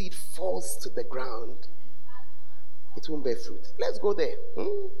a seed falls to the ground, it won't bear fruit. Let's go there.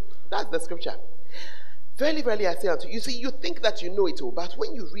 That's the scripture. Verily, verily, I say unto you. You see, you think that you know it all, but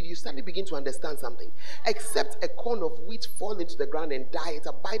when you read, you suddenly begin to understand something. Except a corn of wheat fall into the ground and die, it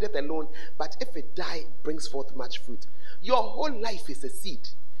abideth alone. But if it die, it brings forth much fruit. Your whole life is a seed.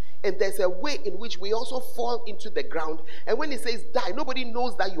 And there's a way in which we also fall into the ground. And when he says die, nobody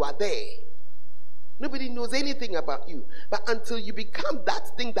knows that you are there. Nobody knows anything about you. But until you become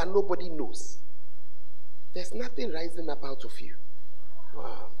that thing that nobody knows, there's nothing rising up out of you.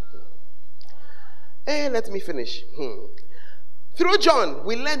 Wow. Let me finish. Through John,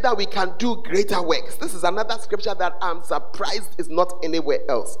 we learned that we can do greater works. This is another scripture that I'm surprised is not anywhere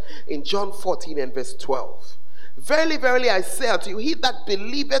else. In John 14 and verse 12. Verily, verily, I say unto you, he that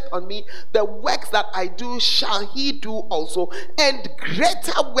believeth on me, the works that I do shall he do also, and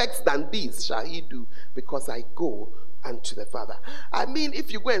greater works than these shall he do, because I go unto the Father. I mean,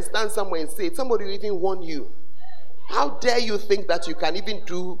 if you go and stand somewhere and say it, somebody will even warn you. How dare you think that you can even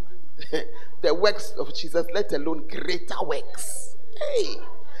do the works of Jesus, let alone greater works? Hey,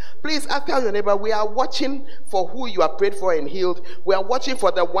 please, I tell your neighbor, we are watching for who you are prayed for and healed. We are watching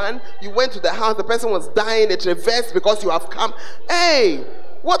for the one you went to the house, the person was dying, it reversed because you have come. Hey,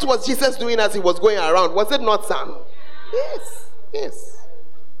 what was Jesus doing as he was going around? Was it not some? Yes.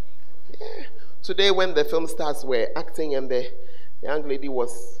 Yeah. Today, when the film stars were acting and the young lady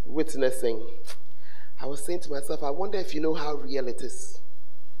was witnessing, I was saying to myself, I wonder if you know how real it is.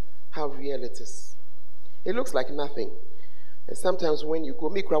 How real it is. It looks like nothing. And sometimes when you go,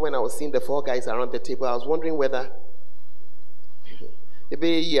 when I was seeing the 4 guys around the table, I was wondering whether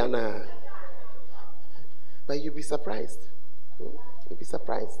but you'll be surprised. You'll be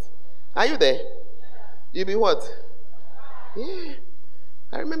surprised. Are you there? You'll be what? Yeah.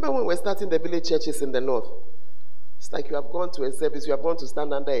 I remember when we were starting the village churches in the north. It's like you have gone to a service, you have gone to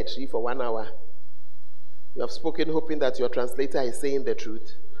stand under a tree for 1 hour. You have spoken hoping that your translator is saying the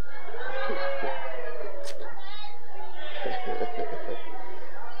truth.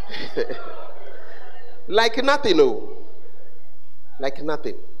 Like nothing, no. Like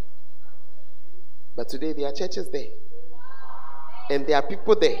nothing. But today there are churches there. And there are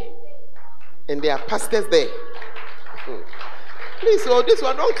people there. And there are pastors there. Please, so this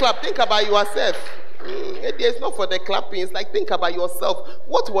one, don't clap. Think about yourself. It's not for the clapping. It's like, think about yourself.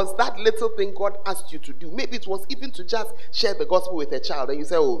 What was that little thing God asked you to do? Maybe it was even to just share the gospel with a child. And you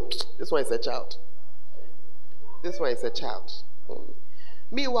say, oh, this one is a child. This one is a child.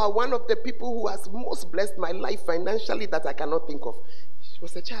 Meanwhile, one of the people who has most blessed my life financially that I cannot think of, she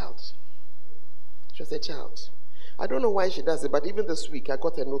was a child. She was a child. I don't know why she does it, but even this week I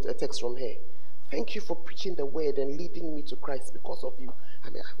got a text from her. Thank you for preaching the word and leading me to Christ because of you. I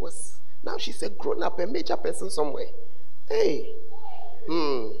mean, now she's a grown-up, a major person somewhere. Hey.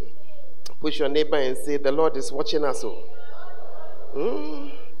 Push your neighbor and say, the Lord is watching us all.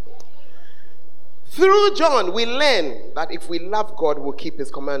 Through John, we learn that if we love God, we'll keep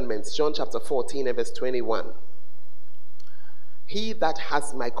his commandments. John chapter 14 and verse 21. He that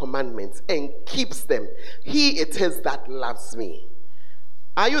has my commandments and keeps them, he it is that loves me.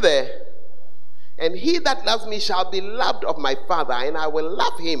 Are you there? And he that loves me shall be loved of my Father, and I will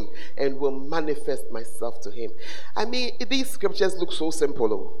love him and will manifest myself to him. I mean, these scriptures look so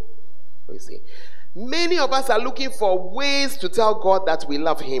simple. You see, many of us are looking for ways to tell God that we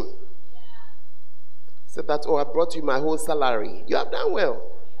love him. Say that, oh, I brought you my whole salary. You have done well.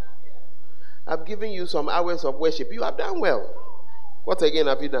 I've given you some hours of worship. You have done well. What again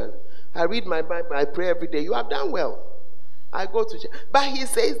have you done? I read my Bible. I pray every day. You have done well. I go to church. But he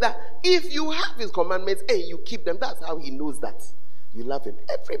says that if you have his commandments and you keep them, that's how he knows that you love him.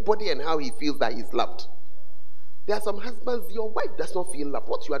 Everybody and how he feels that he's loved. There are some husbands, your wife does not feel loved.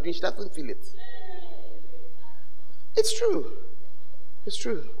 What you are doing, she doesn't feel it. It's true. It's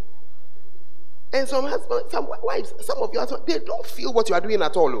true. And some husbands, some wives, some of your husbands, they don't feel what you are doing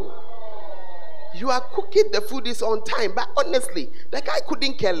at all. Oh. You are cooking, the food is on time, but honestly, the guy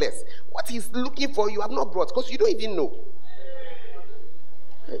couldn't care less. What he's looking for, you have not brought, because you don't even know.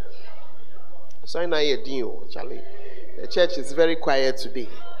 So now Charlie, the church is very quiet today.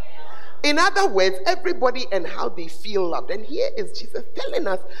 In other words, everybody and how they feel loved. And here is Jesus telling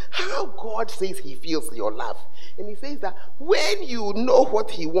us how God says he feels your love. And he says that when you know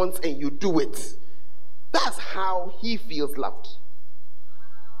what he wants and you do it, that's how he feels loved.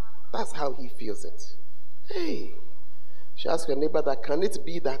 That's how he feels it. Hey, she asked your neighbor that, can it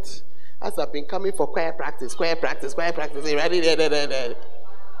be that as I've been coming for choir practice,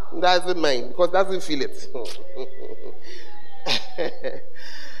 doesn't mind, because doesn't feel it.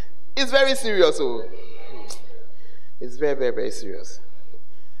 It's very serious. Oh. It's very, very, very serious.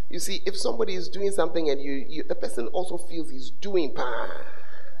 You see, if somebody is doing something and the person also feels he's doing,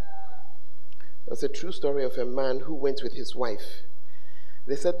 there's a true story of a man who went with his wife.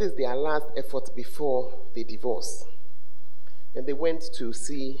 They said this is their last effort before they divorce. And they went to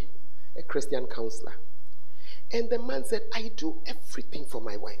see a Christian counselor. And the man said, I do everything for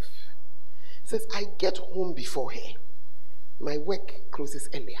my wife. He says, I get home before her. My work closes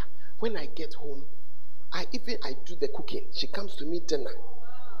earlier. When I get home, I do the cooking. She comes to me dinner.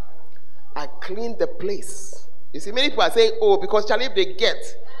 I clean the place. You see, many people are saying, oh, because Charlie, they get.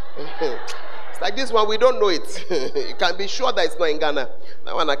 It's like this one, we don't know it. You can be sure that it's not in Ghana.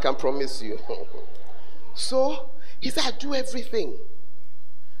 That one I can promise you. So, he said, I do everything.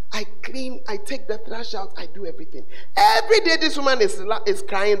 I clean, I take the trash out, I do everything. Every day this woman is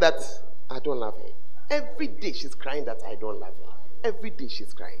crying that I don't love her. Every day she's crying that I don't love her. Every day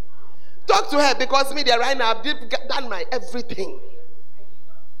she's crying. Talk to her, because me there right now, I've done my everything.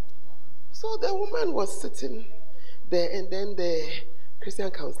 So the woman was sitting there, and then the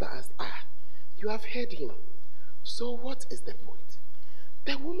Christian counselor asked, you have heard him. So what is the point?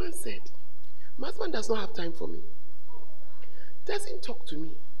 The woman said, my husband does not have time for me. Doesn't talk to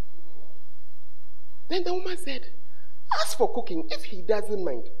me. Then the woman said, as for cooking, if he doesn't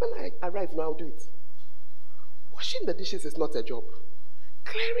mind, when I arrive now, I'll do it. Washing the dishes is not a job.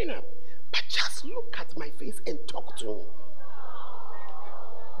 Clearing up. But just look at my face and talk to me.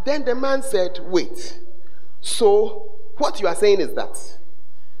 Then the man said, wait. So what you are saying is that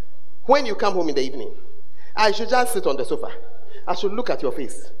when you come home in the evening, I should just sit on the sofa. I should look at your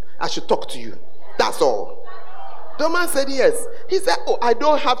face. I should talk to you. That's all. The man said yes. He said, oh, I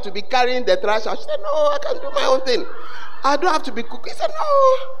don't have to be carrying the trash. I said, no, I can do my own thing. I don't have to be cooking. He said,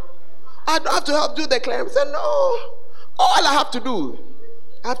 no. I don't have to help do the cleaning. He said, no. All I have to do,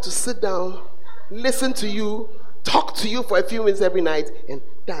 I have to sit down, listen to you, talk to you for a few minutes every night, and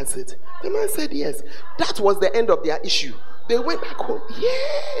that's it. The man said yes. That was the end of their issue. They went back home.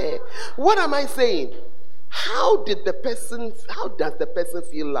 Yeah. What am I saying? How does the person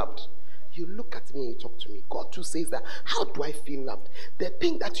feel loved? You look at me and you talk to me. God too says that. How do I feel loved? The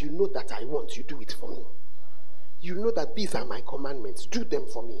thing that you know that I want, you do it for me. You know that these are my commandments. Do them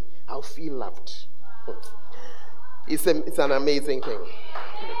for me. I'll feel loved. It's an amazing thing.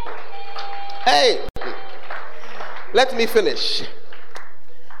 Hey, let me finish.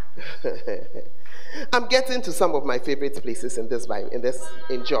 I'm getting to some of my favorite places in this Bible,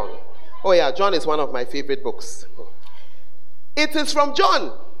 in John. Oh yeah, John is one of my favorite books. It is from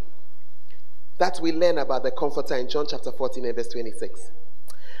John that we learn about the Comforter in John chapter 14 and verse 26.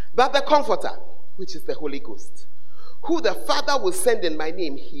 But the Comforter, which is the Holy Ghost, who the Father will send in my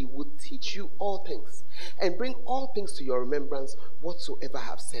name, he will teach you all things and bring all things to your remembrance whatsoever I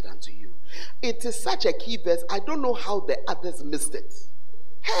have said unto you. It is such a key verse. I don't know how the others missed it.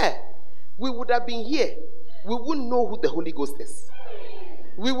 Hey, we would have been here. We wouldn't know who the Holy Ghost is.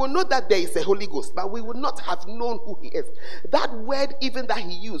 We will know that there is a Holy Ghost, but we would not have known who he is. That word even that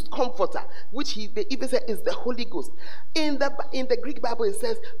he used, comforter, which they even said is the Holy Ghost. In the Greek Bible it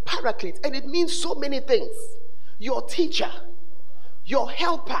says paraclete, and it means so many things. Your teacher, your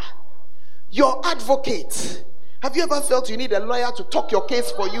helper, your advocate. Have you ever felt you need a lawyer to talk your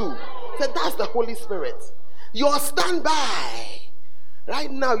case for you? So that's the Holy Spirit. Your standby.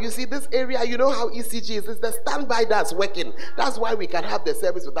 Right now, you see this area, you know how ECG is. It's the standby that's working. That's why we can have the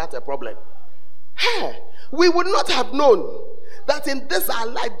service without a problem. Hey, we would not have known that in this our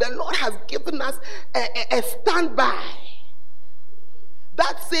life, the Lord has given us a standby.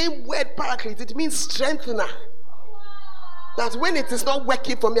 That same word paraclete, it means strengthener. That when it is not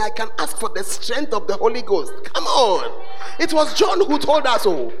working for me, I can ask for the strength of the Holy Ghost. Come on. It was John who told us.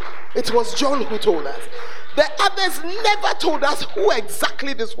 It was John who told us. The others never told us who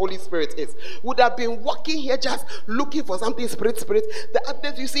exactly this Holy Spirit is. Would have been walking here just looking for something spirit. The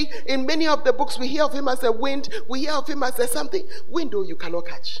others, you see, in many of the books, we hear of him as a wind. We hear of him as a something. Wind, oh, you cannot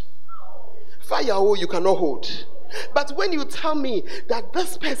catch. Fire, oh, you cannot hold. But when you tell me that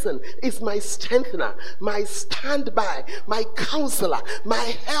this person is my strengthener, my standby, my counselor,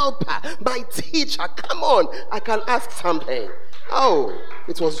 my helper, my teacher, come on, I can ask something. Oh,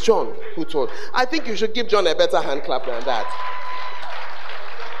 it was John who told. I think you should give John a better hand clap than that.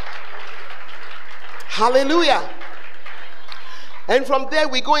 Hallelujah. And from there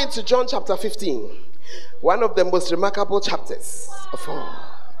we go into John chapter 15. One of the most remarkable chapters of all.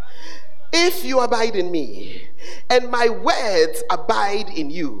 If you abide in me, and my words abide in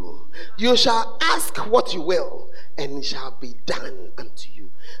you, you shall ask what you will, and it shall be done unto you.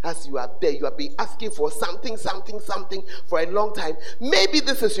 As you are there, you have been asking for something for a long time. Maybe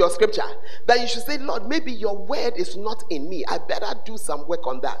this is your scripture, that you should say, Lord, maybe your word is not in me. I better do some work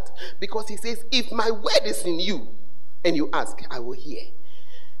on that. Because he says, if my word is in you, and you ask, I will hear.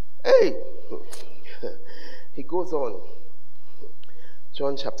 Hey, he goes on.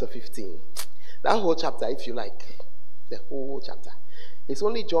 John chapter 15. That whole chapter, if you like, the whole chapter. It's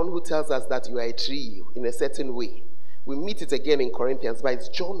only John who tells us that you are a tree in a certain way. We meet it again in Corinthians, but it's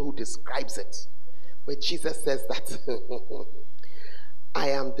John who describes it. Where Jesus says that I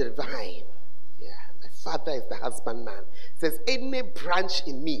am the vine. Yeah, my Father is the husbandman. Says, any branch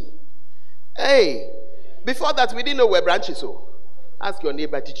in me. Hey, before that we didn't know where branches. So ask your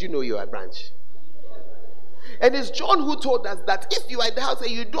neighbor, did you know you are a branch? And it's John who told us that if you are in the house and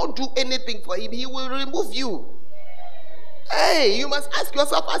you don't do anything for him, he will remove you. Hey, you must ask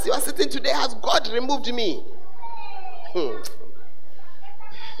yourself as you are sitting today, has God removed me?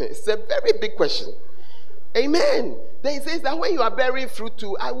 It's a very big question. Amen. Then he says that when you are bearing fruit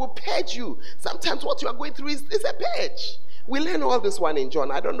too, I will purge you. Sometimes what you are going through is a purge. We learn all this one in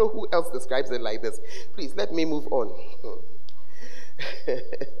John. I don't know who else describes it like this. Please, let me move on.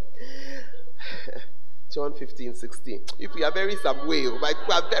 John 15:16. If you are very some way, my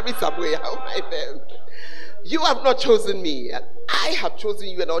people are very some way, how am I them? You have not chosen me. I have chosen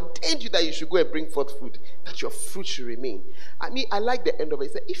you and ordained you that you should go and bring forth fruit, that your fruit should remain. I mean, I like the end of it.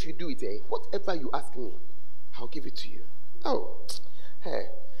 It said, if you do it, whatever you ask me, I'll give it to you. Oh, hey,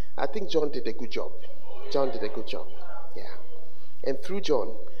 I think John did a good job. John did a good job. Yeah. And through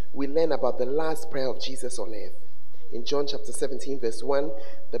John, we learn about the last prayer of Jesus on earth. In John chapter 17, verse 1,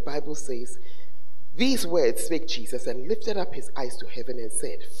 the Bible says, these words spake Jesus and lifted up his eyes to heaven and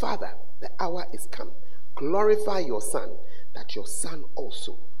said, Father, the hour is come. Glorify your Son, that your Son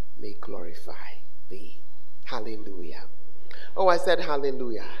also may glorify thee. Hallelujah. Oh, I said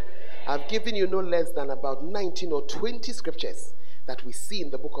hallelujah. I've given you no less than about 19 or 20 scriptures that we see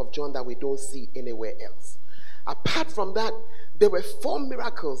in the book of John that we don't see anywhere else. Apart from that, there were 4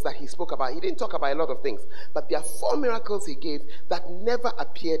 miracles that he spoke about. He didn't talk about a lot of things, but there are 4 miracles he gave that never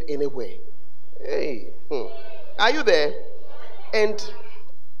appeared anywhere. Hey, are you there? And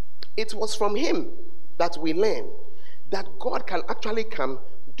it was from him that we learn that God can actually come,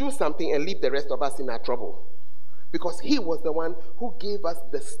 do something, and leave the rest of us in our trouble. Because he was the one who gave us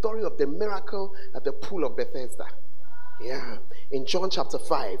the story of the miracle at the pool of Bethesda. Yeah, in John chapter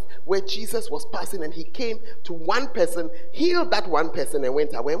 5, where Jesus was passing and he came to one person, healed that one person and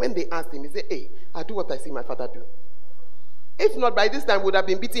went away. When they asked him, he said, hey, I do what I see my Father do. If not, by this time we would have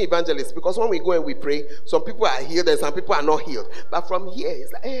been beating evangelists, because when we go and we pray, some people are healed and some people are not healed. But from here,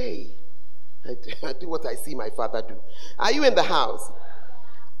 it's like, hey, I do what I see my Father do. Are you in the house?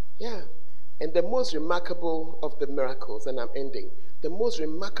 Yeah. And the most remarkable of the miracles, and I'm ending, the most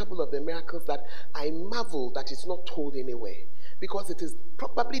remarkable of the miracles that I marvel that it's not told anywhere, because it is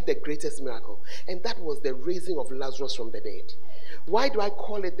probably the greatest miracle, and that was the raising of Lazarus from the dead. Why do I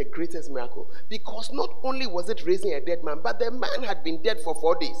call it the greatest miracle? Because not only was it raising a dead man, but the man had been dead for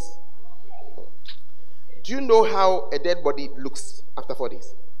 4 days. Do you know how a dead body looks after 4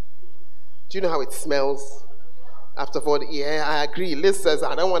 days? Do you know how it smells after 4 days? Yeah, I agree. Liz says,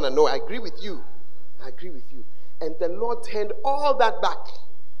 I don't want to know. I agree with you. I agree with you. And the Lord turned all that back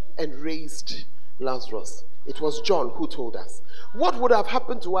and raised Lazarus. It was John who told us. What would have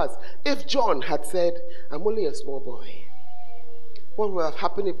happened to us if John had said, I'm only a small boy? What would have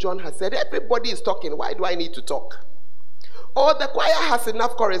happened if John had said, everybody is talking, why do I need to talk? Or the choir has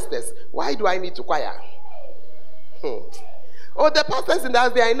enough choristers, why do I need to choir? Or the pastors in the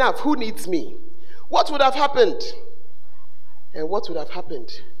house, they are enough, who needs me? What would have happened? And what would have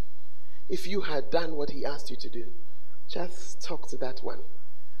happened if you had done what he asked you to do? Just talk to that one.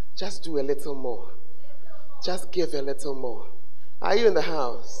 Just do a little more. Just give a little more. Are you in the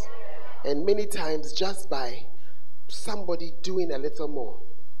house? And many times, just by somebody doing a little more,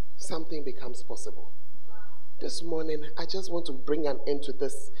 something becomes possible. This morning, I just want to bring an end to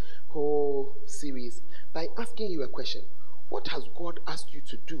this whole series by asking you a question. What has God asked you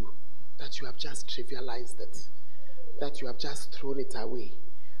to do that you have just trivialized it? That you have just thrown it away?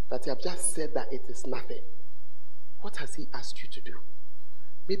 That you have just said that it is nothing? What has he asked you to do?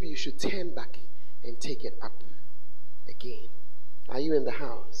 Maybe you should turn back and take it up again. Are you in the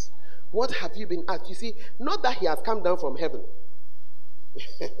house? What have you been asked? You see, not that he has come down from heaven.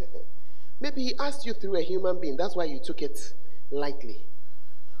 Maybe he asked you through a human being. That's why you took it lightly.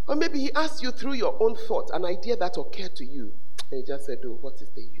 Or maybe he asked you through your own thought, an idea that occurred to you. And you just said, oh, what is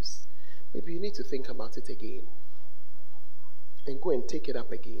the use? Maybe you need to think about it again. And go and take it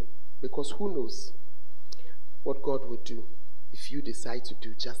up again. Because who knows what God would do if you decide to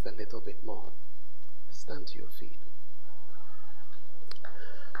do just a little bit more. Stand to your feet.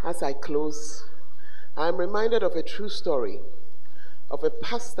 As I close, I'm reminded of a true story of a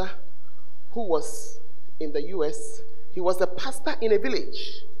pastor who was in the US. He was a pastor in a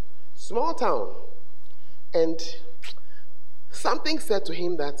village, small town. And something said to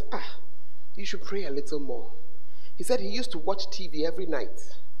him that, you should pray a little more. He said he used to watch TV every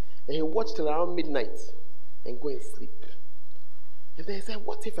night, and he watched till around midnight and go and sleep. And then he said,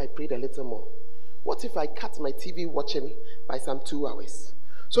 what if I prayed a little more? What if I cut my TV watching by some 2 hours?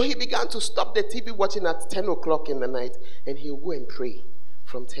 So he began to stop the TV watching at 10 o'clock in the night, and he'll go and pray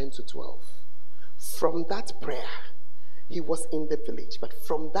from 10 to 12. From that prayer, he was in the village. But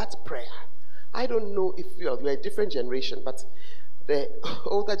from that prayer, I don't know if you're a different generation, but the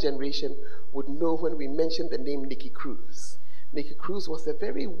older generation would know when we mentioned the name Nicky Cruz. Nicky Cruz was a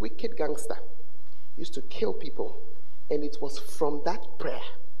very wicked gangster. He used to kill people. And it was from that prayer,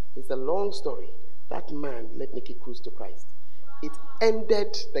 it's a long story, that man led Nicky Cruz to Christ. It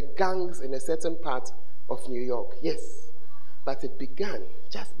ended the gangs in a certain part of New York, yes. But it began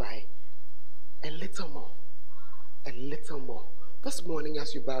just by a little more. A little more. This morning,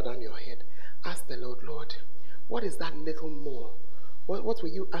 as you bow down your head, ask the Lord, Lord, what is that little more? What were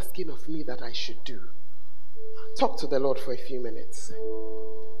you asking of me that I should do? Talk to the Lord for a few minutes.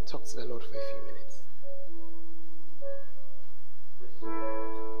 Talk to the Lord for a few minutes.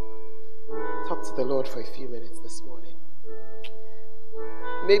 Talk to the Lord for a few minutes this morning.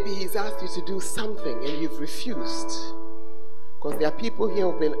 Maybe he's asked you to do something and you've refused. Because there are people here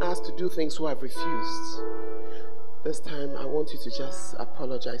who have been asked to do things who have refused. This time I want you to just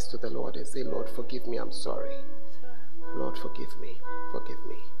apologize to the Lord and say, Lord, forgive me, I'm sorry. Lord, forgive me, forgive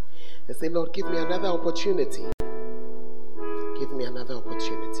me. And say, Lord, give me another opportunity. Give me another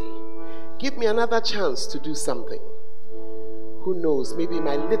opportunity. Give me another chance to do something. Who knows, maybe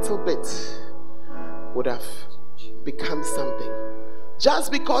my little bit would have become something.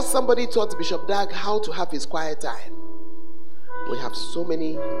 Just because somebody taught Bishop Dag how to have his quiet time. We have so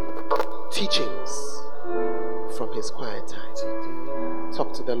many teachings from his quiet time.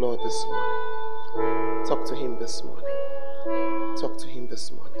 Talk to the Lord this morning. Talk to him this morning. Talk to him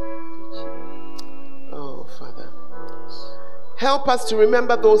this morning. Oh, Father. Help us to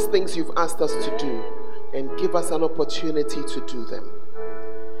remember those things you've asked us to do and give us an opportunity to do them.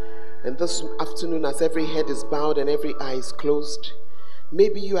 And this afternoon, as every head is bowed and every eye is closed,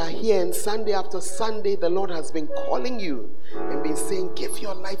 maybe you are here and Sunday after Sunday, the Lord has been calling you and been saying, give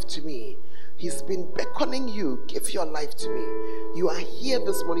your life to me. He's been beckoning you, give your life to me. You are here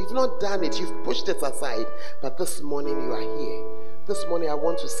this morning. You've not done it. You've pushed it aside. But this morning you are here. This morning I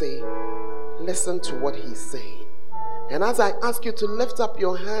want to say, listen to what he's saying. And as I ask you to lift up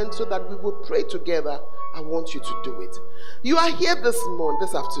your hand so that we will pray together, I want you to do it. You are here this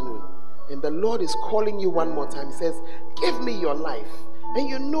afternoon, and the Lord is calling you one more time. He says, give me your life. And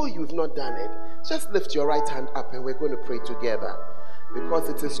you know you've not done it. Just lift your right hand up and we're going to pray together. Because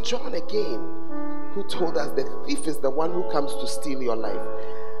it is John again who told us the thief is the one who comes to steal your life.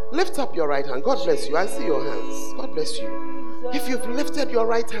 Lift up your right hand. God bless you. I see your hands. God bless you. If you've lifted your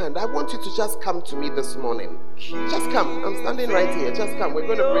right hand, I want you to just come to me this morning. Just come. I'm standing right here. Just come. We're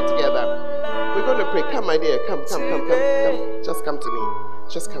going to pray together. We're going to pray. Come, my dear. Come. Just come to me.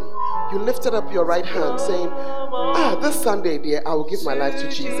 Just come. You lifted up your right hand saying, this Sunday, dear, I will give my life to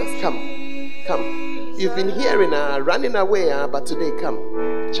Jesus. Come. You've been hearing, running away, but today,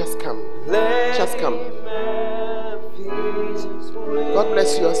 come. Just come. Just come. God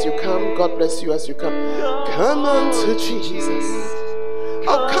bless you as you come. God bless you as you come. Come unto Jesus.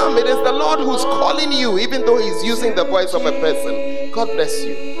 Oh, come. It is the Lord who's calling you, even though he's using the voice of a person. God bless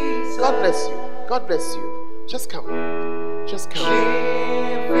you. God bless you. God bless you. Just come. Just come.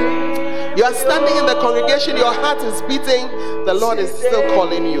 You are standing in the congregation. Your heart is beating. The Lord is still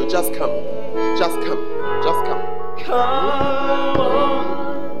calling you. Just come. Just come. Just come. Come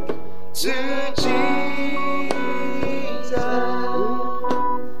on to Jesus.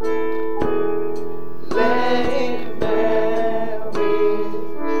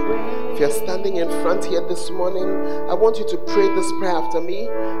 If you're standing in front here this morning, I want you to pray this prayer after me.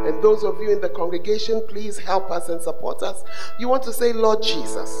 And those of you in the congregation, please help us and support us. You want to say, Lord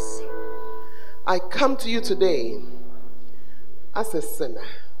Jesus, I come to you today as a sinner.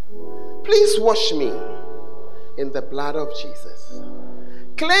 Please wash me in the blood of Jesus.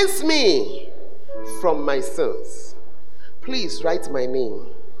 Cleanse me from my sins. Please write my name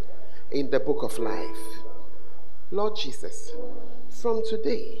in the book of life. Lord Jesus, from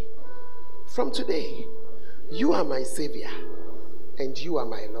today, you are my Savior and you are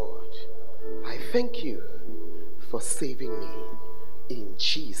my Lord. I thank you for saving me. In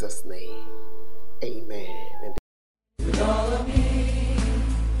Jesus' name, amen. And with all of me,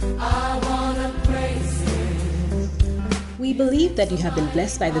 I wanna praise Him. We believe that you have been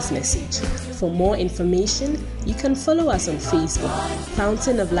blessed by this message. For more information, you can follow us on Facebook,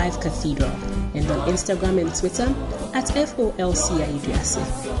 Fountain of Life Cathedral, and on Instagram and Twitter at FOLCIUDASI.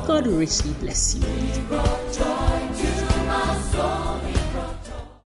 God richly bless you.